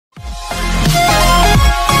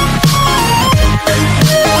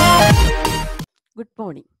Good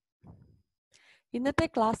morning. ഇന്നത്തെ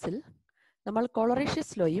ക്ലാസ്സിൽ നമ്മൾ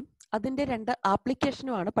കോളറേഷ്യസ് ലോയും അതിൻ്റെ 2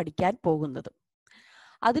 ആപ്ലിക്കേഷനുമാണ് പഠിക്കാൻ പോകുന്നത്.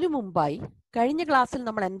 അതിനു മുമ്പായി കഴിഞ്ഞ ക്ലാസ്സിൽ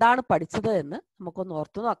നമ്മൾ എന്താണ് പഠിച്ചത് എന്ന് നമുക്കൊന്ന്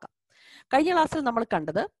ഓർത്തു നോക്കാം. കഴിഞ്ഞ ക്ലാസ്സിൽ നമ്മൾ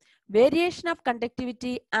കണ്ടത് variation of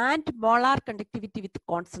conductivity and molar conductivity with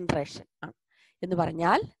concentration ആണ്. എന്ന്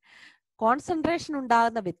പറഞ്ഞാൽ കോൺസെൻട്രേഷൻ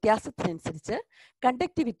ഉണ്ടാകുന്ന വ്യത്യാസത്തിനനുസരിച്ച്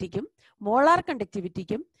കണ്ടക്ടിവിറ്റിക്കും മോളാർ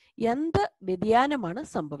കണ്ടക്ടിവിറ്റിക്കും എന്ത് വ്യതിയാനമാണ്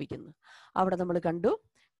സംഭവിക്കുന്നത്. അവിടെ നമ്മൾ കണ്ടു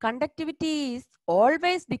conductivity is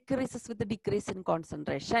always decreases with the decrease in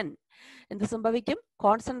concentration. എന്ത് സംഭവിക്കും?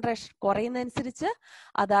 കോൺസെൻട്രേഷൻ കുറയുന്നതനുസരിച്ച്,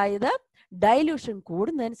 അതായത് ഡൈല്യൂഷൻ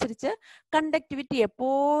കൂടുന്നതനുസരിച്ച് കണ്ടക്ടിവിറ്റി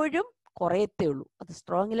എപ്പോഴും കുറയത്തേ ഉള്ളൂ. അത്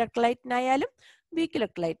സ്ട്രോങ് ഇലക്ട്രോലൈറ്റിനായാലും വീക്ക്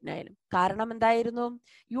ഇലക്ട്രോലൈറ്റിനായാലും. കാരണം എന്തായിരുന്നു?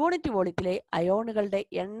 യൂണിറ്റ് വോളിയത്തിലെ അയോണുകളുടെ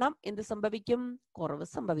എണ്ണം എന്ത് സംഭവിക്കും? കുറവ്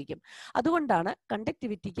സംഭവിക്കും. അതുകൊണ്ടാണ്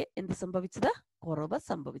കണ്ടക്ടിവിറ്റിക്ക് എന്ത് സംഭവിച്ചത്? കുറവ്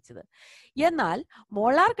സംഭവിച്ചത്. എന്നാൽ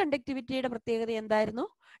മോളാർ കണ്ടക്ടിവിറ്റിയുടെ പ്രത്യേകത എന്തായിരുന്നു?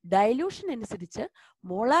 ഡൈല്യൂഷൻ അനുസരിച്ച്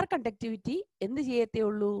മോളാർ കണ്ടക്ടിവിറ്റി എന്ത് ചെയ്യത്തേ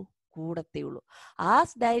ഉള്ളൂ? കൂടത്തേ ഉള്ളൂ. As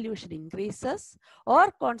dilution increases or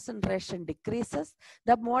concentration decreases,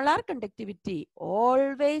 the molar conductivity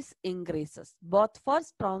always increases, both for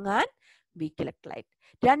strong and weak electrolyte.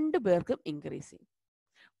 രണ്ടു പേർക്കും ഇൻക്രീസ് ചെയ്യും.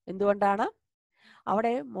 എന്തുകൊണ്ടാണ്?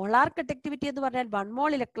 അവിടെ മോളാർ കണ്ടക്ടിവിറ്റി എന്ന് പറഞ്ഞാൽ 1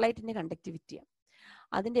 മോൾ ഇലക്ട്രോലൈറ്റിന്റെ കണ്ടക്ടിവിറ്റിയാണ്.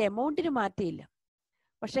 അതിന്റെ എമൗണ്ടിന് മാറ്റമില്ല.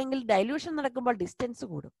 പക്ഷേ എങ്കിൽ ഡൈല്യൂഷൻ നടക്കുമ്പോൾ ഡിസ്റ്റൻസ്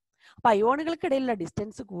കൂടും. അപ്പൊ അയോണുകൾക്കിടയിലുള്ള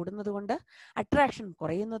ഡിസ്റ്റൻസ് കൂടുന്നത് കൊണ്ട്, അട്രാക്ഷൻ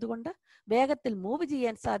കുറയുന്നത് കൊണ്ട് വേഗത്തിൽ മൂവ്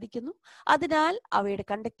ചെയ്യാൻ സാധിക്കുന്നു. അതിനാൽ അവയുടെ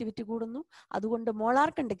കണ്ടക്ടിവിറ്റി കൂടുന്നു. അതുകൊണ്ട്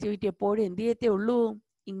മോളാർ കണ്ടക്ടിവിറ്റി എപ്പോഴും എന്ത് ചെയ്യത്തേ ഉള്ളൂ?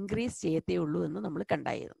 ഇൻക്രീസ് ചെയ്യത്തേ ഉള്ളൂ എന്ന് നമ്മൾ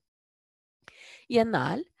കണ്ടായിരുന്നു.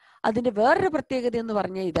 എന്നാൽ അതിന്റെ വേറൊരു പ്രത്യേകത എന്ന്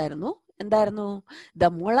പറഞ്ഞാൽ ഇതായിരുന്നു. എന്തായിരുന്നു? The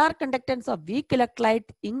molar conductance of week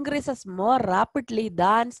electrolyte increases more rapidly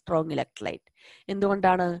than strong electrolyte.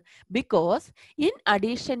 എന്തുകൊണ്ടാണ്? Because in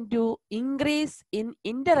addition to increase in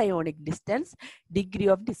ഇന്റർഅയോണിക് distance, degree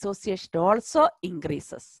of dissociation also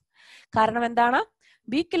increases. കാരണം എന്താണ്?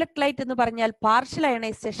 വീക്ക് ഇലക്ട്രോലൈറ്റ് എന്ന് പറഞ്ഞാൽ പാർഷ്യൽ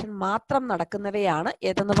അയണൈസേഷൻ മാത്രം നടക്കുന്നവയാണ്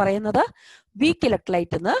ഏതെന്ന് പറയുന്നത്? വീക്ക്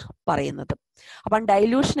ഇലക്ട്രോലൈറ്റ് എന്ന് പറയുന്നത്. അപ്പം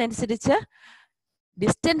ഡൈല്യൂഷൻ അനുസരിച്ച്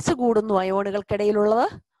ഡിസ്റ്റൻസ് കൂടുന്നു അയോണുകൾക്കിടയിലുള്ളത്,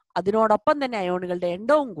 അതിനോടൊപ്പം തന്നെ അയോണുകളുടെ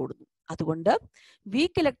എണ്ണവും കൂടുന്നു. അതുകൊണ്ട്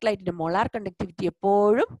വീക്ക് ഇലക്ട്രോലൈറ്റിന്റെ മോളാർ കണ്ടക്ടിവിറ്റി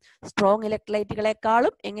എപ്പോഴും സ്ട്രോങ്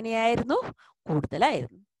ഇലക്ട്രോലൈറ്റുകളെക്കാളും എങ്ങനെയായിരുന്നു?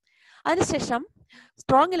 കൂടുതലായിരുന്നു. അതിനുശേഷം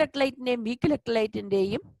സ്ട്രോങ് ഇലക്ട്രോലൈറ്റിന്റെയും വീക്ക്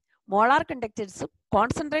ഇലക്ട്രോലൈറ്റിന്റെയും മോളാർ കണ്ടക്ടൻസും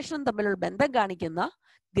കോൺസെൻട്രേഷനും തമ്മിലുള്ള ബന്ധം കാണിക്കുന്ന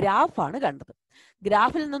ഗ്രാഫാണ് കണ്ടത്.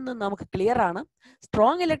 ഗ്രാഫിൽ നിന്ന് നമുക്ക് ക്ലിയർ ആണ്,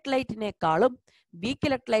 സ്ട്രോങ് ഇലക്ട്രോലൈറ്റിനേക്കാളും വീക്ക്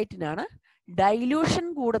ഇലക്ട്രോലൈറ്റിനാണ് ഡൈല്യൂഷൻ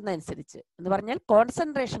കൂടുന്നതനുസരിച്ച്, എന്ന് പറഞ്ഞാൽ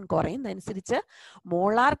കോൺസെൻട്രേഷൻ കുറയുന്നതനുസരിച്ച്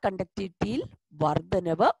മോളാർ കണ്ടക്ടിവിറ്റിയിൽ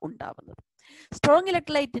വർധനവ് ഉണ്ടാവുന്നത്. സ്ട്രോങ്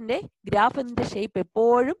ഇലക്ട്രോലൈറ്റിന്റെ ഗ്രാഫിന്റെ ഷേപ്പ്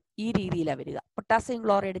എപ്പോഴും ഈ രീതിയിലാണ് വരിക. പൊട്ടാസ്യം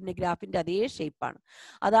ക്ലോറൈഡിന്റെ ഗ്രാഫിന്റെ അതേ ഷേപ്പാണ്.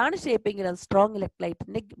 അതാണ് ഷേപ്പെങ്കിൽ അത് സ്ട്രോങ്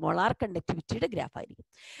ഇലക്ട്രോലൈറ്റിന്റെ മോളാർ കണ്ടക്ടിവിറ്റിയുടെ ഗ്രാഫ് ആയിരിക്കും.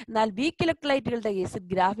 എന്നാൽ വീക്ക് ഇലക്ട്രോലൈറ്റുകളുടെ കേസിൽ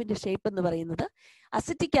ഗ്രാഫിന്റെ ഷേപ്പ് എന്ന് പറയുന്നത്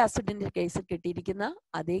അസിറ്റിക് ആസിഡിന്റെ കേസിൽ കിട്ടിയിരിക്കുന്ന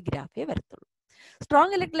അതേ ഗ്രാഫേ വരത്തുള്ളൂ.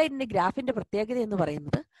 സ്ട്രോങ് ഇലക്ട്രോലൈറ്റിന്റെ ഗ്രാഫിന്റെ പ്രത്യേകത എന്ന്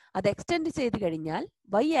പറയുന്നത് അത് എക്സ്റ്റെൻഡ് ചെയ്ത് കഴിഞ്ഞാൽ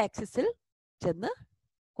വൈ ആക്സിസിൽ ചെന്ന്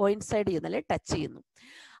കോയിൻസൈഡ് ചെയ്യുന്ന, അല്ലെങ്കിൽ ടച്ച് ചെയ്യുന്നു.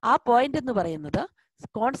 ആ പോയിന്റ് എന്ന് പറയുന്നത്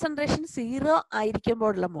കോൺസെൻട്രേഷൻ 0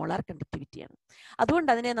 ആയിരിക്കുമ്പോഴുള്ള മോളാർ കണ്ടക്ടിവിറ്റിയാണ്. അതുകൊണ്ട്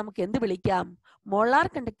അതിനെ നമുക്ക് എന്ത് വിളിക്കാം? Molar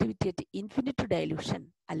conductivity at infinite dilution,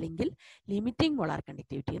 അല്ലെങ്കിൽ ലിമിറ്റിംഗ് മോളാർ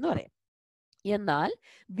കണ്ടക്ടിവിറ്റി എന്ന് പറയാം. എന്നാൽ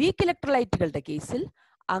വീക്ക് ഇലക്ട്രോലൈറ്റുകളുടെ കേസിൽ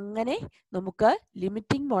അങ്ങനെ നമുക്ക്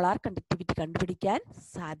ലിമിറ്റിംഗ് മോളാർ കണ്ടക്ടിവിറ്റി കണ്ടുപിടിക്കാൻ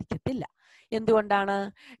സാധിക്കത്തില്ല. എന്തുകൊണ്ടാണ്?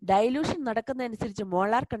 ഡൈല്യൂഷൻ നടക്കുന്നതനുസരിച്ച്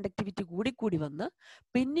മോളാർ കണ്ടക്ടിവിറ്റി കൂടിക്കൂടി വന്ന്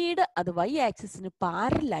പിന്നീട് അത് വൈ ആക്സിസിന്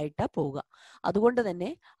പാരലായിട്ടാണ് പോവുക. അതുകൊണ്ട് തന്നെ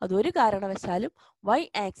അതൊരു കാരണവശാലും വൈ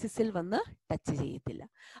ആക്സിസിൽ വന്ന് ടച്ച് ചെയ്യത്തില്ല.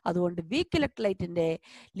 അതുകൊണ്ട് വീക്ക് ഇലക്ട്രോലൈറ്റിന്റെ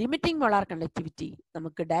ലിമിറ്റിംഗ് മോളാർ കണ്ടക്ടിവിറ്റി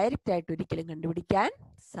നമുക്ക് ഡയറക്റ്റ് ആയിട്ട് ഒരിക്കലും കണ്ടുപിടിക്കാൻ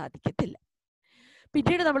സാധിക്കത്തില്ല.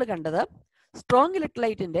 പിന്നീട് നമ്മൾ കണ്ടത് strong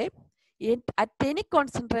ഇലക്ട്രോലൈറ്റിന്റെ at any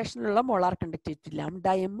കോൺസെൻട്രേഷനിലുള്ള molar conductivity lambda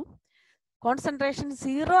എമ്മും, കോൺസെൻട്രേഷൻ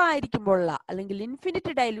 0 ആയിരിക്കുമ്പോഴുള്ള അല്ലെങ്കിൽ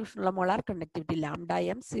infinite ഡൈല്യൂഷനുള്ള molar conductivity lambda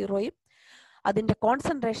M 0യും അതിന്റെ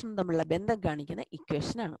കോൺസെൻട്രേഷനും തമ്മിലുള്ള ബന്ധം കാണിക്കുന്ന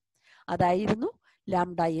ഇക്വേഷനാണ്. അതായിരുന്നു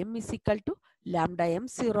lambda M is equal to lambda M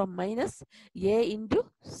 0 minus A into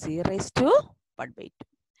C raise to 1/2.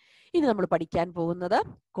 ഇനി നമ്മൾ പഠിക്കാൻ പോകുന്നത്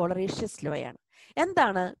കോളറേഷ്യസ് ലോ ആണ്.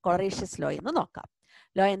 എന്താണ് കോളറേഷ്യസ് ലോ എന്ന് നോക്കാം.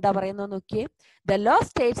 ലോ എന്താ പറയുന്നത് നോക്കിയേ. The law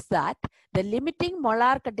states that the limiting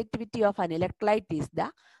molar conductivity of an electrolyte is the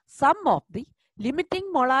sum of the limiting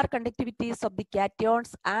molar conductivities of the cations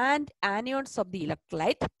and anions of the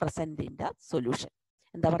electrolyte present in the solution.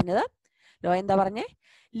 എന്താ പറഞ്ഞത്? Law എന്താ പറഞ്ഞേ?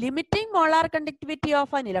 Limiting molar conductivity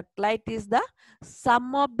of an electrolyte is the sum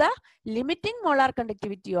of the limiting molar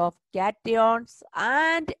conductivity of cations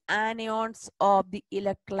and anions of the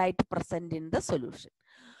electrolyte present in the solution.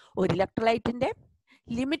 ഒരു ഇലക്ട്രോലൈറ്റിന്റെ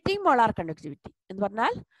limiting molar conductivity എന്ന്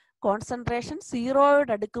പറഞ്ഞാൽ concentration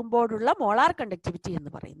സീറോയോട് അടുക്കുമ്പോഴുള്ള molar conductivity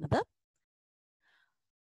എന്ന് പറയുന്നത്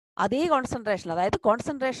അതേ concentration, അതായത്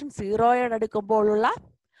concentration സീറോയോട് അടുക്കുമ്പോഴുള്ള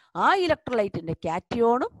ആ ഇലക്ട്രോലൈറ്റിന്റെ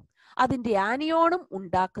കാറ്റിയോണും അതിന്റെ ആനിയോണും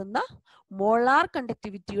ഉണ്ടാക്കുന്ന മോളാർ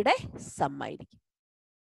കണ്ടക്ടിവിറ്റിയുടെ സം ആയിരിക്കും.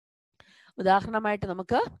 ഉദാഹരണമായിട്ട്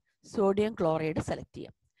നമുക്ക് സോഡിയം ക്ലോറൈഡ് സെലക്ട്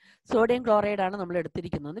ചെയ്യാം. സോഡിയം ക്ലോറൈഡ് ആണ് നമ്മൾ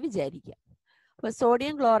എടുത്തിരിക്കുന്നതെന്ന് വിചാരിക്കുക. അപ്പോൾ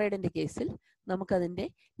സോഡിയം ക്ലോറൈഡിന്റെ കേസിൽ നമുക്കതിന്റെ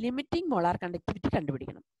ലിമിറ്റിംഗ് മോളാർ കണ്ടക്ടിവിറ്റി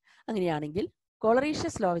കണ്ടുപിടിക്കണം. അങ്ങനെയാണെങ്കിൽ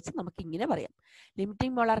കോളറീഷ്യസ് ലോ വെച്ച് നമുക്ക് ഇങ്ങനെ പറയാം.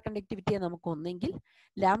 ലിമിറ്റിംഗ് മോളാർ കണ്ടക്ടിവിറ്റിയെ നമുക്ക് ഒന്നെങ്കിൽ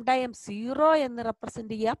ലാംഡ m 0 എന്ന്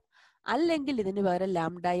റെപ്രസെന്റ് ചെയ്യാം, അല്ലെങ്കിൽ ഇതിന് പകരം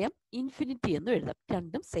ലാംഡ m ഇൻഫിനിറ്റി എന്ന് എഴുതാം.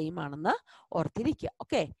 രണ്ടും സെയിം ആണെന്ന് ഓർത്തിരിക്കുക.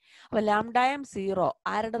 ഓക്കെ, അപ്പൊ ലാംഡ m 0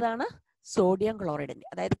 ആരുടേതാണ്? സോഡിയം ക്ലോറൈഡിന്റെ.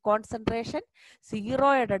 അതായത് കോൺസെൻട്രേഷൻ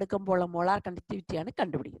സീറോയോട് അടുക്കുമ്പോൾ മോളാർ കണ്ടക്ടിവിറ്റിയാണ്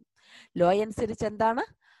കണ്ടുപിടിക്കുന്നത്. ലോ അനുസരിച്ച് എന്താണ്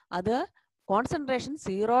അത്? കോൺസെൻട്രേഷൻ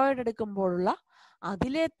സീറോയോട് അടുക്കുമ്പോഴുള്ള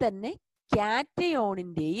അതിലെ തന്നെ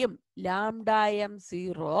കാറ്റയോണിന്റെയും ലാംഡ m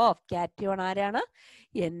 0 ഓഫ് കാറ്റയോൺ ആരാണ്?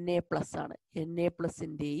 Na+ ആണ്.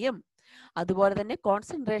 Na+ന്റെയും അതുപോലെ തന്നെ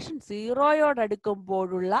കോൺസെൻട്രേഷൻ സീറോയോട്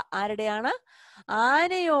അടുക്കുമ്പോഴുള്ള ആരുടെയാണ്?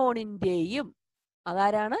 ആനയോണിന്റെയും.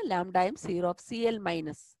 അതാരാണ്? ലാംഡ m 0 ഓഫ് Cl-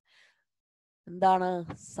 എന്താണ്?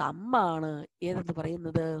 സമ്മാണ് ഏതെന്ന്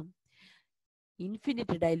പറയുന്നത്?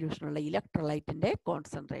 ഇൻഫിനിറ്റ് ഡൈല്യൂഷനുള്ള ഇലക്ട്രോലൈറ്റിന്റെ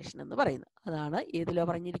കോൺസെൻട്രേഷൻ എന്ന് പറയുന്നത്. അതാണ് ഏതിലോ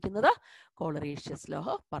പറഞ്ഞിരിക്കുന്നത്? കോളറീഷ്യസ് ലോ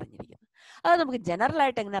പറഞ്ഞിരിക്കുന്നത്. അത് നമുക്ക് ജനറൽ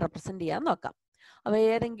ആയിട്ട് എങ്ങനെ റെപ്രസെന്റ് ചെയ്യാൻ നോക്കാം. അപ്പൊ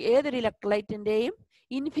ഏതൊരു ഇലക്ട്രോലൈറ്റിന്റെയും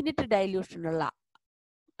ഇൻഫിനിറ്റ് ഡൈല്യൂഷനുള്ള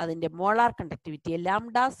അതിന്റെ മോളാർ കണ്ടക്ടിവിറ്റിയെ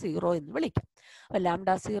ലാംഡ 0 എന്ന് വിളിക്കാം. അപ്പൊ ലാംഡ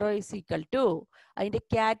 0 ഈസ് ഈക്വൽ ടു അതിന്റെ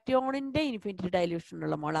കാറ്റയോണിന്റെ infinite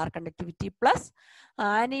ഡൈല്യൂഷനുള്ള molar conductivity plus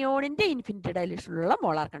ആനയോണിന്റെ infinite ഡൈല്യൂഷനുള്ള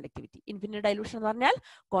molar conductivity. Infinite dilution എന്ന് പറഞ്ഞാൽ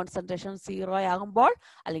കോൺസെൻട്രേഷൻ 0 ആകുമ്പോൾ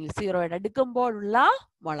അല്ലെങ്കിൽ സീറോയുടെ അടുക്കുമ്പോഴുള്ള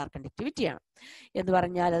മോളാർ കണ്ടക്ടിവിറ്റിയാണ്. എന്ന്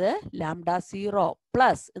പറഞ്ഞാൽ അത് ലാംഡ 0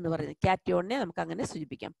 പ്ലസ് എന്ന് പറയുന്നത് കാറ്റയോണിനെ നമുക്ക് അങ്ങനെ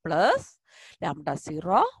സൂചിപ്പിക്കാം. പ്ലസ് ലാംഡ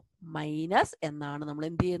 0 മൈനസ് എന്നാണ് നമ്മൾ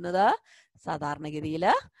എന്ത് ചെയ്യുന്നത്? സാധാരണഗതിയിൽ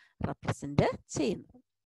റെപ്രസെന്റ് ചെയ്യുന്നത്.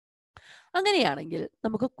 അങ്ങനെയാണെങ്കിൽ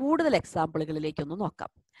നമുക്ക് കൂടുതൽ എക്സാമ്പിളുകളിലേക്കൊന്ന്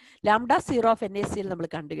നോക്കാം. ലാംഡ 0 ഓഫ് NaCl നമ്മൾ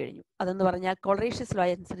കണ്ടു കഴിഞ്ഞു. അതെന്ന് പറഞ്ഞാൽ കോളറീഷ്യസ് ലോ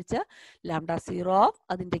അനുസരിച്ച് ലാംഡ 0 ഓഫ്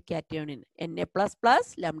അതിന്റെ കാറ്റയോണിൻ Na++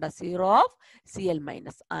 ലാംഡ 0 ഓഫ് Cl-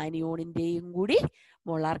 ആനിയോണിന്റെയും കൂടി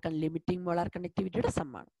ലിമിറ്റിംഗ് മോളാർ കണ്ടക്ടിവിറ്റിയുടെ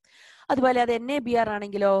സമ്മാണ്. അതുപോലെ അത് NaBr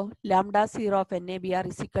ആണെങ്കിലോ lambda 0 of NaBr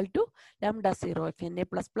is equal to lambda 0 of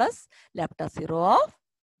Na++ lambda 0 of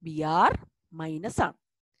Br minus ആണ്.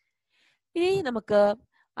 ഇനി നമുക്ക്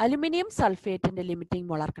അലുമിനിയം സൾഫേറ്റിന്റെ ലിമിറ്റിംഗ്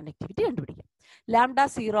മോളാർ കണ്ടക്ടിവിറ്റി കണ്ടുപിടിക്കാം. Lambda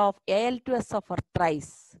 0 of Al2S of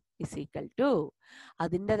thrice is equal to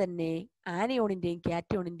അതിന്റെ തന്നെ ആനയോണിന്റെയും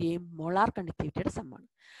കാറ്റയോണിന്റെയും മോളാർ കണ്ടക്ടിവിറ്റിയുടെ സമ്മാണ്.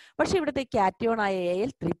 പക്ഷെ ഇവിടുത്തെ കാറ്റയോൺ ആയ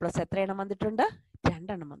Al3+ എത്ര എണ്ണം വന്നിട്ടുണ്ട്?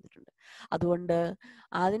 2 എണ്ണം വന്നിട്ടുണ്ട്. അതുകൊണ്ട്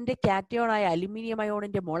അതിന്റെ കാറ്റയോൺ ആയ അലുമിനിയം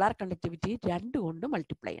അയോണിന്റെ മോളാർ കണ്ടക്ടിവിറ്റി 2 കൊണ്ട്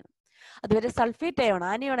മൾട്ടിപ്ലൈ ചെയ്യണം. അതുവരെ സൾഫേറ്റ് അയോൺ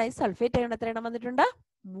ആനയോണായി സൾഫേറ്റ് അയോൺ എത്ര എണ്ണം വന്നിട്ടുണ്ട്?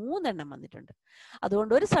 3 എണ്ണം വന്നിട്ടുണ്ട്.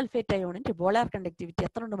 അതുകൊണ്ട് ഒരു സൾഫേറ്റ് അയോണിന്റെ മോളാർ കണ്ടക്ടിവിറ്റി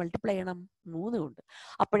എത്ര കൊണ്ട് മൾട്ടിപ്ലൈ ചെയ്യണം? 3 കൊണ്ട്.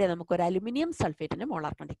 അപ്പോഴേ നമുക്ക് ഒരു അലുമിനിയം സൾഫേറ്റിന്റെ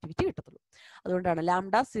മോളാർ കണ്ടക്ടിവിറ്റി കിട്ടത്തുള്ളൂ. അതുകൊണ്ടാണ്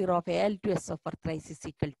lambda 0 of Al2S of thrice is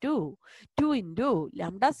equal to 2 into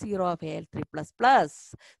lambda 0 of Al3++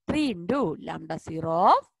 3 into lambda 0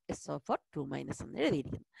 of S of 2- എന്ന്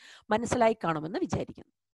എഴുതിയിരിക്കുന്നു. മനസ്സിലായി കാണുമെന്ന്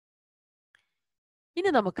വിചാരിക്കുന്നു. ഇനി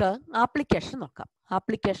നമുക്ക് ആപ്ലിക്കേഷൻ നോക്കാം.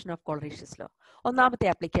 Application of കോളറീഷ്യസ് law. ഒന്നാമത്തെ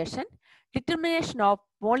application determination of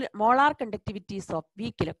molar conductivities of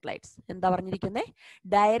week electrolytes. എന്താ പറഞ്ഞിരിക്കുന്നത്?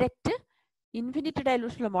 ഡയറക്റ്റ് ഇൻഫിനിറ്റ്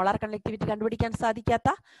ഡൈല്യൂഷനിലെ മോളാർ കണ്ടക്ടിവിറ്റി കണ്ടുപിടിക്കാൻ സാധിക്കാത്ത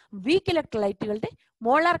വീക്ക് ഇലക്ട്രോലൈറ്റുകളുടെ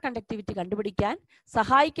മോളാർ കണ്ടക്ടിവിറ്റി കണ്ടുപിടിക്കാൻ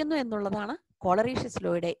സഹായിക്കുന്നു എന്നുള്ളതാണ് കോളറീഷ്യസ്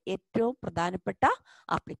ലോയുടെ ഏറ്റവും പ്രധാനപ്പെട്ട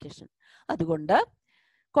ആപ്ലിക്കേഷൻ. അതുകൊണ്ട്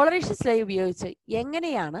കോളറീഷ്യസ് ലോ ഉപയോഗിച്ച്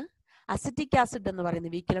എങ്ങനെയാണ് അസിറ്റിക് ആസിഡ് എന്ന് പറയുന്ന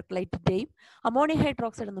വീക്ക് ഇലക്ട്രോലൈറ്റിന്റെയും അമോണിയം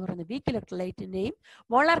ഹൈഡ്രോക്സൈഡ് എന്ന് പറയുന്ന വീക്ക് ഇലക്ട്രോലൈറ്റിന്റെയും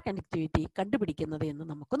മോളാർ കണ്ടക്ടിവിറ്റി കണ്ടുപിടിക്കുന്നത് എന്ന്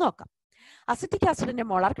നമുക്ക് നോക്കാം. Acetic ആസിഡിന്റെ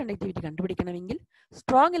molar conductivity കണ്ടുപിടിക്കണമെങ്കിൽ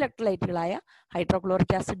strong ഇലക്ട്രോലൈറ്റുകളായ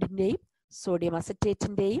hydrochloric ആസിഡിന്റെയും sodium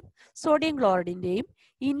അസറ്റേറ്റിന്റെയും sodium ക്ലോറൈഡിന്റെയും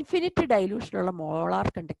infinite ഡൈല്യൂഷനുള്ള molar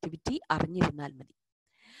conductivity അറിഞ്ഞിരുന്നാൽ മതി.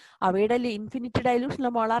 അവയുടെ ഇൻഫിനിറ്റ്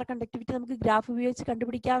ഡൈല്യൂഷനുള്ള മോളാർ കണ്ടക്ടിവിറ്റി നമുക്ക് ഗ്രാഫ് ഉപയോഗിച്ച്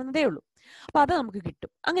കണ്ടുപിടിക്കാവുന്നതേ ഉള്ളൂ. അപ്പൊ അത് നമുക്ക്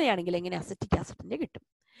കിട്ടും. അങ്ങനെയാണെങ്കിൽ എങ്ങനെ അസിറ്റിക് ആസിഡിന്റെ കിട്ടും?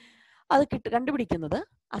 അത് കണ്ടുപിടിക്കുന്നത്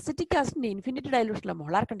അസിറ്റിക് ആസിഡിന്റെ ഇൻഫിനിറ്റ് ഡൈല്യൂഷനുള്ള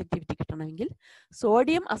മോളാർ കണ്ടക്ടിവിറ്റി കിട്ടണമെങ്കിൽ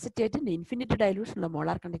sodium അസറ്റേറ്റിന്റെ infinite ഡൈല്യൂഷനുള്ള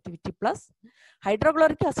molar conductivity plus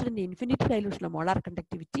hydrochloric ആസിഡിന്റെ infinite ഡൈല്യൂഷനുള്ള molar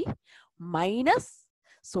conductivity minus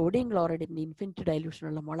sodium ക്ലോറൈഡിന്റെ infinite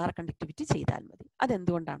ഡൈല്യൂഷനുള്ള molar conductivity ചെയ്താൽ മതി.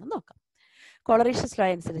 അതെന്തുകൊണ്ടാണെന്ന് നോക്കാം. കോളറീഷ്യസ് ലോ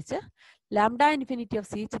അനുസരിച്ച് lambda infinity of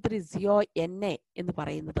CH3 0 Na എന്ന്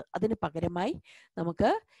പറയുന്നത്. അതിന് പകരമായി നമുക്ക്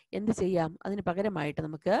എന്ത് ചെയ്യാം? അതിന് പകരമായിട്ട്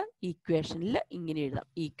നമുക്ക് ഈക്വേഷനിൽ ഇങ്ങനെ എഴുതാം.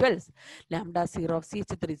 Equals lambda 0 of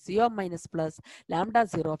CH3 CO minus plus lambda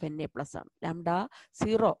 0 of NA plus ആണ്. ലാംഡ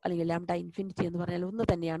 0 അല്ലെങ്കിൽ ലാംഡ ഇൻഫിനിറ്റി എന്ന് പറഞ്ഞാൽ ഒന്ന്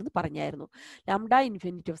തന്നെയാണെന്ന് പറഞ്ഞായിരുന്നു. Lambda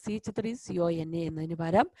infinity of CH3 CO NA എന്നതിന്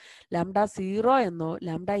പകരം ലാംഡ 0 എന്നോ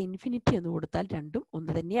ലാംഡ ഇൻഫിനിറ്റി എന്ന് കൊടുത്താൽ രണ്ടും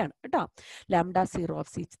ഒന്ന് തന്നെയാണ് കേട്ടോ. Lambda 0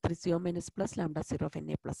 of CH3 CO minus plus lambda 0 of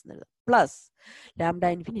NA plus എന്ന് എഴുതാം. Plus lambda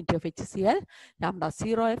infinity of HCl lambda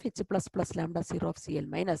 0 of H plus plus lambda 0 of Cl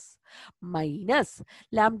minus minus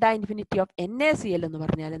lambda infinity of NaCl എന്ന്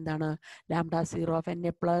പറഞ്ഞാൽ എന്താണ്? Lambda 0 of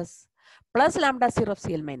Na plus plus lambda 0 of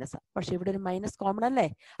Cl minus. പക്ഷെ ഇവിടെ ഒരു minus common അല്ലേ?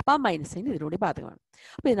 അപ്പൊ ആ മൈനസിന് ഇതിലൂടെ ബാധകമാണ്.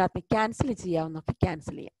 അപ്പൊ ഇതിനകത്ത് ക്യാൻസൽ ചെയ്യാവുന്നൊക്കെ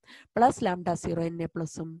ക്യാൻസൽ ചെയ്യാം. പ്ലസ് ലാംഡ 0 Na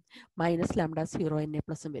പ്ലസും മൈനസ് ലാംഡ 0 Na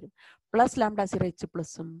പ്ലസും വരും. പ്ലസ് ലാംഡ 0 H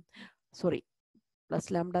പ്ലസും പ്ലസ്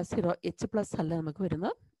ലാംഡ 0 H പ്ലസ് അല്ല നമുക്ക്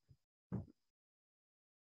വരുന്നത്,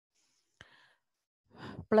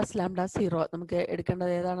 പ്ലസ് ലാംഡ 0 നമുക്ക്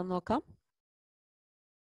എടുക്കേണ്ടത് ഏതാണെന്ന് നോക്കാം.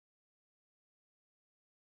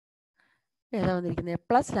 ഏതാ വന്നിരിക്കുന്നത്?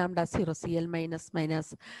 Plus lambda 0 Cl minus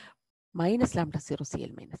minus minus lambda 0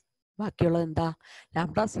 Cl minus. ബാക്കിയുള്ളത് എന്താ?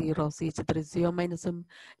 ലാംഡ 0 CH3 CO മൈനസും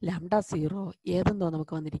ലാംഡ 0 ഏതെന്തോ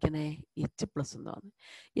നമുക്ക് വന്നിരിക്കുന്നേ H പ്ലസ് എന്തോ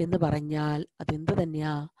എന്ന് പറഞ്ഞാൽ അതെന്ത്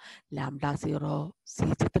തന്നെയാ? Lambda 0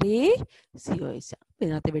 CH3 COH.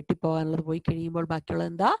 ഇതിനകത്ത് വെട്ടിപ്പോകാനുള്ളത് പോയി കഴിയുമ്പോൾ ബാക്കിയുള്ളത്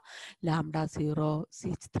എന്താ? ലാംഡ 0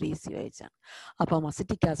 CH3 COH ആണ്. അപ്പം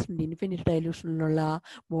അസിറ്റിക് ആസിഡിന്റെ ഇൻഫിനിറ്റ് ഡൈലൂഷനിലുള്ള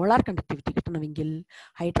മോളാർ കണ്ടക്ടിവിറ്റി കിട്ടണമെങ്കിൽ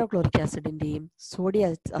hydrochloric ആസിഡിന്റെയും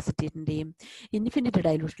sodium അസിറ്റേറ്റിന്റെയും infinite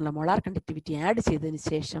ഡൈലൂഷനിലുള്ള molar conductivity add ചെയ്തതിന്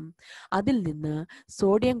ശേഷം അതിൽ നിന്ന്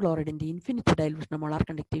sodium ക്ലോറൈഡിന്റെ infinite dilution molar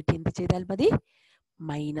conductivity എന്ത് ചെയ്താൽ മതി?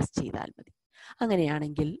 മൈനസ് ചെയ്താൽ മതി.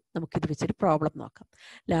 അങ്ങനെയാണെങ്കിൽ നമുക്കിത് വെച്ചൊരു പ്രോബ്ലം നോക്കാം.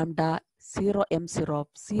 Lambda 0 M0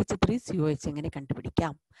 of CH3 COH എങ്ങനെ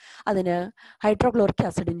കണ്ടുപിടിക്കാം? അതിന് hydrochloric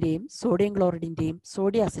ആസിഡിന്റെയും sodium ക്ലോറൈഡിന്റെയും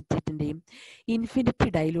sodium അസിറ്റേറ്റിന്റെയും infinite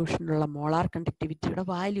ഡൈലൂഷനുള്ള molar കണ്ടക്ടിവിറ്റിയുടെ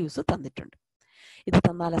values തന്നിട്ടുണ്ട്. ഇത്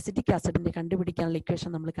തന്നാൽ അസിറ്റിക് ആസിഡിന്റെ കണ്ടുപിടിക്കാനുള്ള ഇക്വേഷൻ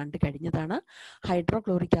നമ്മൾ കണ്ടു കഴിഞ്ഞതാണ്.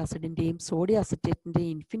 ഹൈഡ്രോക്ലോറിക് ആസിഡിന്റെയും സോഡിയം അസിറ്റേറ്റിന്റെയും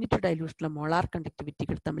ഇൻഫിനിറ്റ് ഡൈലൂഷനിലെ മോളാർ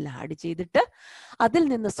കണ്ടക്ടിവിറ്റികൾ തമ്മിൽ ആഡ് ചെയ്തിട്ട് അതിൽ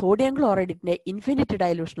നിന്ന് സോഡിയം ക്ലോറൈഡിന്റെ ഇൻഫിനിറ്റ്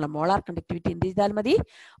ഡൈലൂഷനിലെ മോളാർ കണ്ടക്ടിവിറ്റി എന്ത് ചെയ്താൽ മതി?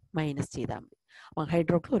 മൈനസ് ചെയ്താൽ മതി. അപ്പം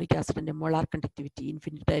ഹൈഡ്രോക്ലോറിക് ആസിഡിന്റെ മോളാർ കണ്ടക്ടിവിറ്റി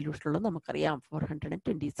ഇൻഫിനിറ്റ് ഡൈലൂഷനുള്ളത് നമുക്കറിയാം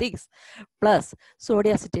 426 plus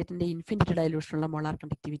sodium അസിറ്റേറ്റിന്റെ infinite ഡൈലൂഷനുള്ള molar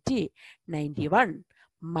conductivity 91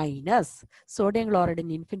 minus sodium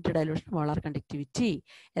ക്ലോറൈഡിന്റെ infinite dilution molar conductivity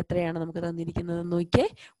എത്രയാണ് നമുക്ക് തന്നിരിക്കുന്നത് നോക്കിയേ?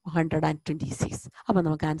 126. അപ്പൊ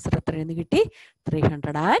നമുക്ക് ആൻസർ എത്രയെന്ന് കിട്ടി?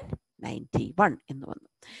 391 എന്ന് വന്നു.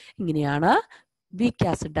 ഇങ്ങനെയാണ് week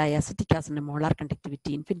ആസിഡായ acetic ആസിഡിന്റെ molar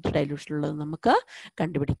conductivity infinite ഡൈലൂഷനുള്ളത് നമുക്ക്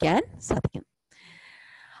കണ്ടുപിടിക്കാൻ സാധിക്കും.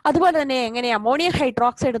 അതുപോലെ തന്നെ എങ്ങനെ അമോണിയം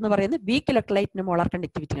ഹൈഡ്രോക്സൈഡ് എന്ന് പറയുന്ന വീക്ക് ഇലക്ട്രോലൈറ്റിന്റെ മോളാർ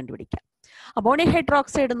കണ്ടക്ടിവിറ്റി കണ്ടുപിടിക്കാം? അമോണിയം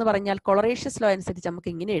ഹൈഡ്രോക്സൈഡ് എന്ന് പറഞ്ഞാൽ കൊളറേഷ്യസ് ലോ അനുസരിച്ച് നമുക്ക്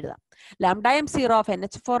ഇങ്ങനെ എഴുതാം. Lambda M0 of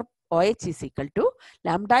NH4OH is equal to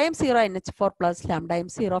lambda M0 NH4 plus lambda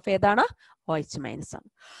M0 of ഏതാണ്? OH മൈനസ് ആണ്.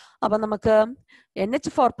 അപ്പൊ നമുക്ക്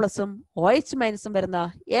NH4 പ്ലസും OH മൈനസും വരുന്ന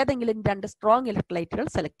ഏതെങ്കിലും രണ്ട് സ്ട്രോങ് ഇലക്ട്രോലൈറ്റുകൾ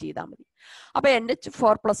സെലക്ട് ചെയ്താൽ മതി. അപ്പൊ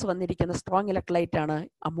NH4 പ്ലസ് വന്നിരിക്കുന്ന സ്ട്രോങ് ഇലക്ട്രോലൈറ്റ് ആണ്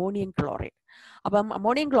അമോണിയം ക്ലോറൈഡ്. അപ്പം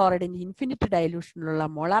അമോണിയം ക്ലോറൈഡിന്റെ ഇൻഫിനിറ്റ് ഡൈലൂഷനിലുള്ള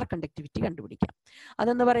മോളാർ കണ്ടക്ടിവിറ്റി കണ്ടുപിടിക്കാം.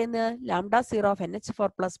 അതെന്ന് പറയുന്നത് lambda 0 of NH4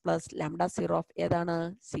 plus plus lambda 0 of ഏതാണ്?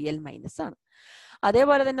 Cl മൈനസ് ആണ്.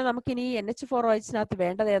 അതേപോലെ തന്നെ നമുക്കിനി NH4OH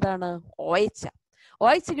വേണ്ടത് ഏതാണ്? OH.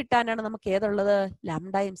 OH കിട്ടാനാണ് നമുക്ക് ഏതുള്ളത്?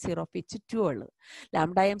 ലാംഡ M0 ഓഫ് H2 ഉള്ളത്.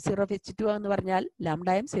 ലാംഡ M0 ഓഫ് H2 എന്ന് പറഞ്ഞാൽ lambda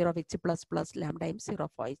M0 of H plus plus lambda M0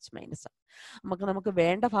 of OH minus ആണ്. നമുക്ക്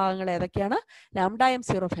വേണ്ട ഭാഗങ്ങൾ ഏതൊക്കെയാണ്? Lambda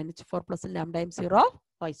M0 of NH4 plus lambda M0 of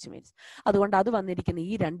OH minus. അതുകൊണ്ട് അത് വന്നിരിക്കുന്ന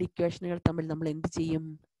ഈ രണ്ട് ഇക്വേഷനുകൾ തമ്മിൽ നമ്മൾ എന്ത് ചെയ്യും?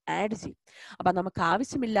 ആഡ് ചെയ്യും. അപ്പൊ നമുക്ക്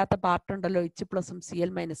ആവശ്യമില്ലാത്ത പാർട്ട് ഉണ്ടല്ലോ H പ്ലസും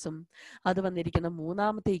Cl മൈനസും, അത് വന്നിരിക്കുന്ന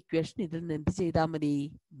മൂന്നാമത്തെ ഇക്വേഷൻ ഇതിൽ നിന്ന് എന്ത് ചെയ്താൽ മതി?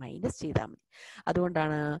 മൈനസ് ചെയ്താൽ മതി.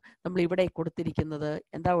 അതുകൊണ്ടാണ് നമ്മൾ ഇവിടെ കൊടുത്തിരിക്കുന്നത്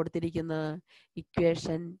എന്താ കൊടുത്തിരിക്കുന്നത്?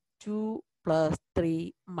 ഇക്വേഷൻ 2 പ്ലസ് 3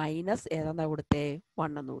 മൈനസ് ഏതാ കൊടുത്തേ?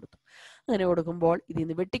 1 എന്ന് കൊടുത്തു. അങ്ങനെ കൊടുക്കുമ്പോൾ ഇതിൽ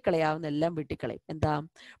നിന്ന് വെട്ടിക്കളയാവുന്ന എല്ലാം വെട്ടിക്കളയും. എന്താ?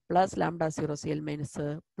 Plus lambda 0 Cl minus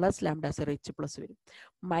plus lambda 0 H plus വരും.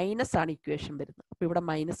 മൈനസ് ആണ് ഇക്വേഷൻ വരുന്നത്. അപ്പൊ ഇവിടെ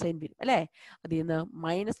മൈനസ് സൈൻ വരും അല്ലെ? അതിൽ നിന്ന്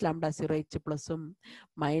മൈനസ് ലാംഡ 0 H പ്ലസും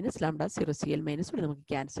മൈനസ് ലാംഡ 0 Cl മൈനസും ഇവിടെ നമുക്ക്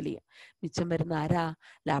ക്യാൻസൽ ചെയ്യാം. മിച്ചം വരുന്ന ആരാ?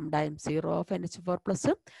 ലാംഡ M0 ഓഫ് NH4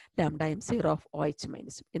 പ്ലസും ലാംഡ M0 ഓഫ് OH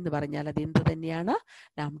മൈനസും എന്ന് പറഞ്ഞാൽ അത് എന്ത് തന്നെയാണ്?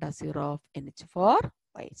 ലാംഡ 0 ഓഫ് NH4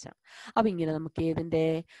 OH ആണ്. അപ്പൊ ഇങ്ങനെ നമുക്ക് ഏതിന്റെ?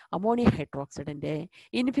 അമോണിയം ഹൈഡ്രോക്സൈഡിന്റെ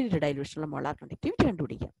ഇൻഫിനിറ്റ് ഡൈലൂഷനുള്ള മോളാർ കണ്ടക്ടിവിറ്റി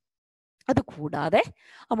കണ്ടുപിടിക്കാം. അതുകൂടാതെ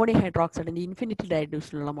അമോണിയം ഹൈഡ്രോക്സൈഡിന്റെ ഇൻഫിനിറ്റ്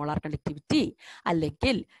ഡൈലൂഷനുള്ള മോളാർ കണ്ടക്ടിവിറ്റി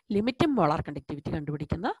അല്ലെങ്കിൽ ലിമിറ്റിംഗ് മോളാർ കണ്ടക്ടിവിറ്റി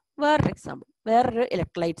കണ്ടുപിടിക്കുന്ന വേറൊരു എക്സാമ്പിൾ, വേറൊരു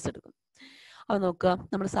ഇലക്ട്രോലൈറ്റ്സ് എടുക്കും. അത് നോക്കുക.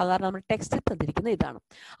 നമ്മൾ സാധാരണ നമ്മുടെ ടെക്സ്റ്റിൽ തന്നിരിക്കുന്ന ഇതാണ്.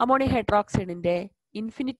 അമോണിയം ഹൈഡ്രോക്സൈഡിന്റെ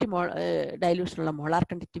ഇൻഫിനിറ്റ് ഡൈലൂഷനുള്ള മോളാർ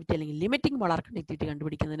കണ്ടക്ടിവിറ്റി അല്ലെങ്കിൽ ലിമിറ്റിംഗ് മോളാർ കണ്ടക്ടിവിറ്റി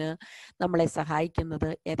കണ്ടുപിടിക്കുന്നതിന് നമ്മളെ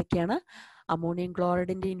സഹായിക്കുന്നത് ഏതൊക്കെയാണ്? അമോണിയം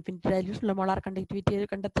ക്ലോറൈഡിന്റെ ഇൻഫിനിറ്റ് ഡൈലൂഷനുള്ള മോളാർ കണ്ടക്ടിവിറ്റി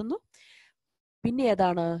കണ്ടെത്തുന്നു. പിന്നെ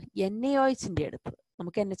ഏതാണ്? NaOHന്റെ അടുത്ത്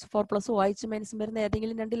നമുക്ക് NH4+ OH- വരുന്ന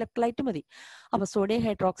ഏതെങ്കിലും 2 ഇലക്ട്രോലൈറ്റ് മതി. അപ്പൊ സോഡിയം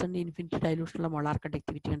ഹൈഡ്രോക്സൈഡിന്റെ ഇൻഫിനിറ്റ് ഡൈലൂഷനുള്ള മോളാർ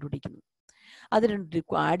കണ്ടക്ടിവിറ്റി കണ്ടുപിടിക്കുന്നു. അത്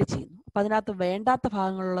രണ്ടും ആഡ് ചെയ്യുന്നു. അപ്പൊ അതിനകത്ത് വേണ്ടാത്ത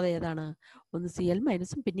ഭാഗങ്ങളുള്ളത് ഏതാണ്? ഒന്ന്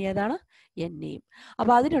Cl- പിന്നെ ഏതാണ്? Na.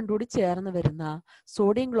 അപ്പൊ അത് രണ്ടും കൂടി ചേർന്ന് വരുന്ന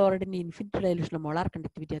സോഡിയം ക്ലോറൈഡിന്റെ ഇൻഫിനിറ്റ് ഡൈലൂഷനുള്ള മോളാർ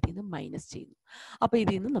കണ്ടക്ടിവിറ്റി അതിൽ നിന്ന് മൈനസ് ചെയ്യുന്നു. അപ്പൊ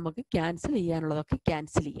ഇതിൽ നിന്ന് നമുക്ക് ക്യാൻസൽ ചെയ്യാനുള്ളതൊക്കെ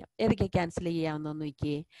ക്യാൻസൽ ചെയ്യാം. ഏതൊക്കെയാ ക്യാൻസൽ ചെയ്യാവുന്നതെന്ന്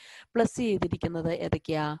നോക്കിയേ. പ്ലസ് ചെയ്തിരിക്കുന്നത്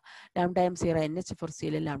ഏതൊക്കെയാ? λ0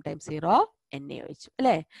 NH4Cl λ0 NaOH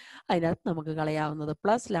അല്ലേ? അതിനകത്ത് നമുക്ക് കളയാവുന്നത്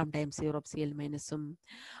പ്ലസ് λ0 Cl-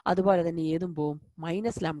 അതുപോലെ തന്നെ ഏതും പോവും,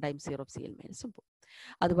 മൈനസ് λ0 Cl- പോവും.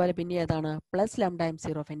 അതുപോലെ പിന്നെ ഏതാണ്? പ്ലസ്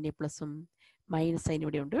λ0 Na+ഉം മൈനസ്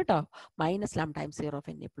അതിനിവിടെ ഉണ്ട് കേട്ടോ, മൈനസ് λ0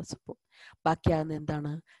 Na+ പോവും. ബാക്കിയാകുന്ന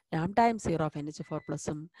എന്താണ്? λ0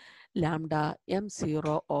 NH4+ഉം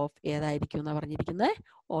λm0 ഏതായിരിക്കും എന്നാ പറഞ്ഞിരിക്കുന്നത്?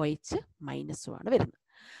 OH- ആണ് വരുന്നത്.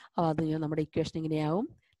 അപ്പോൾ അത് നമ്മുടെ ഇക്വേഷൻ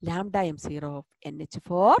ഇങ്ങനെയാവും, λm0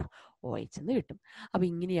 NH4OH എന്ന് കിട്ടും. അപ്പൊ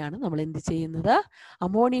ഇങ്ങനെയാണ് നമ്മൾ എന്ത് ചെയ്യുന്നത്?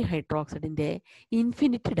 അമോണിയം ഹൈഡ്രോക്സൈഡിന്റെ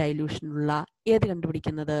ഇൻഫിനിറ്റ് ഡൈലൂഷനുള്ള ഏത്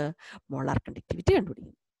കണ്ടുപിടിക്കുന്നത്? മോളാർ കണ്ടക്ടിവിറ്റി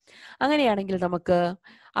കണ്ടുപിടിക്കുന്നത്. അങ്ങനെയാണെങ്കിൽ നമുക്ക്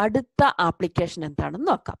അടുത്ത ആപ്ലിക്കേഷൻ എന്താണെന്ന്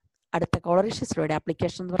നോക്കാം. അടുത്ത കോളറേഷ്യസ് ലോയുടെ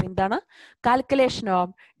ആപ്ലിക്കേഷൻ എന്ന് പറയുന്നത് എന്താണ്? Calculation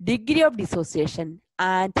of degree of dissociation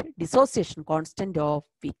and dissociation constant of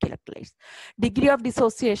week electrolytes. Degree of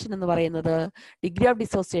dissociation എന്ന് പറയുന്നത്, ഡിഗ്രി ഓഫ്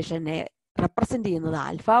ഡിസോസിയേഷനെ റെപ്രസെന്റ് ചെയ്യുന്നത്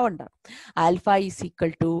ആൽഫ കൊണ്ടാണ്. Alpha is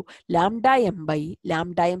equal to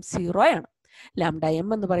λm/λm0 ആണ്.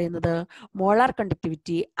 λm എന്ന് പറയുന്നത് molar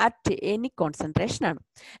conductivity at any concentration ആണ്.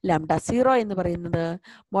 λ0 എന്ന് പറയുന്നത്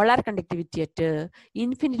molar conductivity at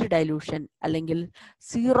infinite dilution അല്ലെങ്കിൽ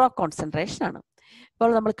 0 കോൺസെൻട്രേഷൻ ആണ്.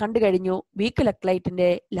 ഇപ്പോൾ നമ്മൾ കണ്ടു കഴിഞ്ഞു വീക്ക്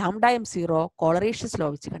ഇലക്ട്രോലൈറ്റിന്റെ λm0 കോളറേഷ്യസ് ലോ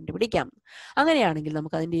വെച്ച് കണ്ടുപിടിക്കാം. അങ്ങനെയാണെങ്കിൽ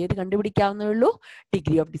നമുക്ക് അതിന്റെ ഏത് കണ്ടുപിടിക്കാവുന്നേ ഉള്ളൂ?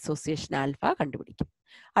 ഡിഗ്രി ഓഫ് ഡിസോസിയേഷൻ ആൽഫ കണ്ടുപിടിക്കും.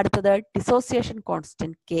 അടുത്തത് dissociation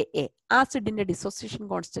constant Ka. ആസിഡിന്റെ dissociation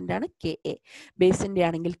constant ആണ് Ka. ബേസിന്റെ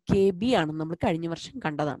ആണെങ്കിൽ Kb ആണെന്ന് നമ്മൾ കഴിഞ്ഞ വർഷം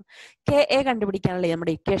കണ്ടതാണ്. Ka കണ്ടുപിടിക്കാനുള്ള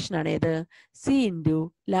നമ്മുടെ ഇക്വേഷൻ ആണ് ഏത്? C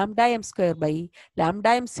 ×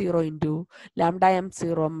 λm²/λm0 ×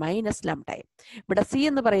 λm0 - λm. ഇവിടെ C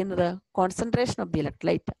എന്ന് പറയുന്നത് concentration of the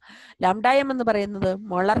electrolyte, λm എന്ന് പറയുന്നത്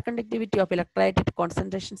molar conductivity of electrolyte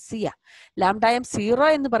concentration C ആ, λm0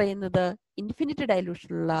 എന്ന് പറയുന്നത് ഇൻഫിനിറ്റ്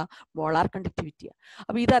ഡൈലൂഷനുള്ള മോളാർ കണ്ടക്ടിവിറ്റിയാണ്.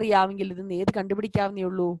 അപ്പൊ ഇതറിയാമെങ്കിൽ ഇതിന് ഏത് കണ്ടുപിടിക്കാവുന്നേ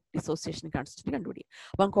ഉള്ളൂ? ഡിസോസിയേഷൻ കോൺസ്റ്റന്റ് കണ്ടുപിടിക്കും.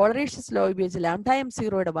 അപ്പം കോളറേഷ്യസ് ലോ ഉപയോഗിച്ച്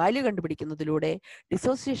λm0യുടെ വാല്യൂ കണ്ടുപിടിക്കുന്നതിലൂടെ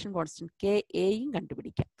ഡിസോസിയേഷൻ കോൺസ്റ്റന്റ് Ka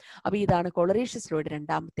കണ്ടുപിടിക്കാം. അപ്പൊ ഇതാണ് കോളറേഷ്യസ് ലോയുടെ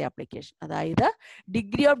രണ്ടാമത്തെ ആപ്ലിക്കേഷൻ. അതായത്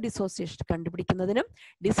degree of dissociation കണ്ടുപിടിക്കുന്നതിനും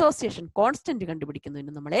dissociation constant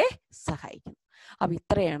കണ്ടുപിടിക്കുന്നതിനും നമ്മളെ സഹായിക്കുന്നു. അപ്പൊ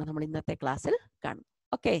ഇത്രയാണ് നമ്മൾ ഇന്നത്തെ ക്ലാസ്സിൽ കാണുന്നത്.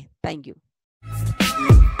 Okay, thank you.